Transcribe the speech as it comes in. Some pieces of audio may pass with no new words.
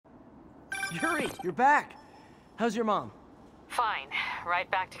Yuri, you're back. How's your mom? Fine. Right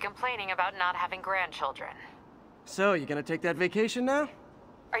back to complaining about not having grandchildren. So, you gonna take that vacation now?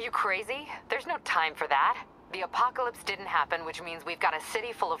 Are you crazy? There's no time for that. The apocalypse didn't happen, which means we've got a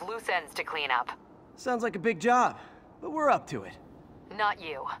city full of loose ends to clean up. Sounds like a big job, but we're up to it. Not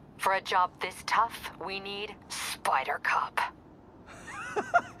you. For a job this tough, we need Spider Cop.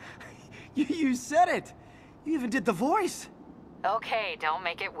 You said it! You even did the voice! Okay, don't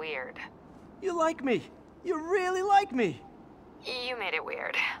make it weird. You like me! You really like me! You made it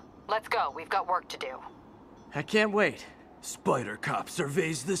weird. Let's go, we've got work to do. I can't wait. Spider Cop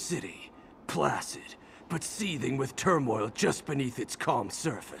surveys the city, placid, but seething with turmoil just beneath its calm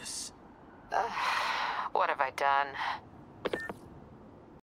surface. What have I done?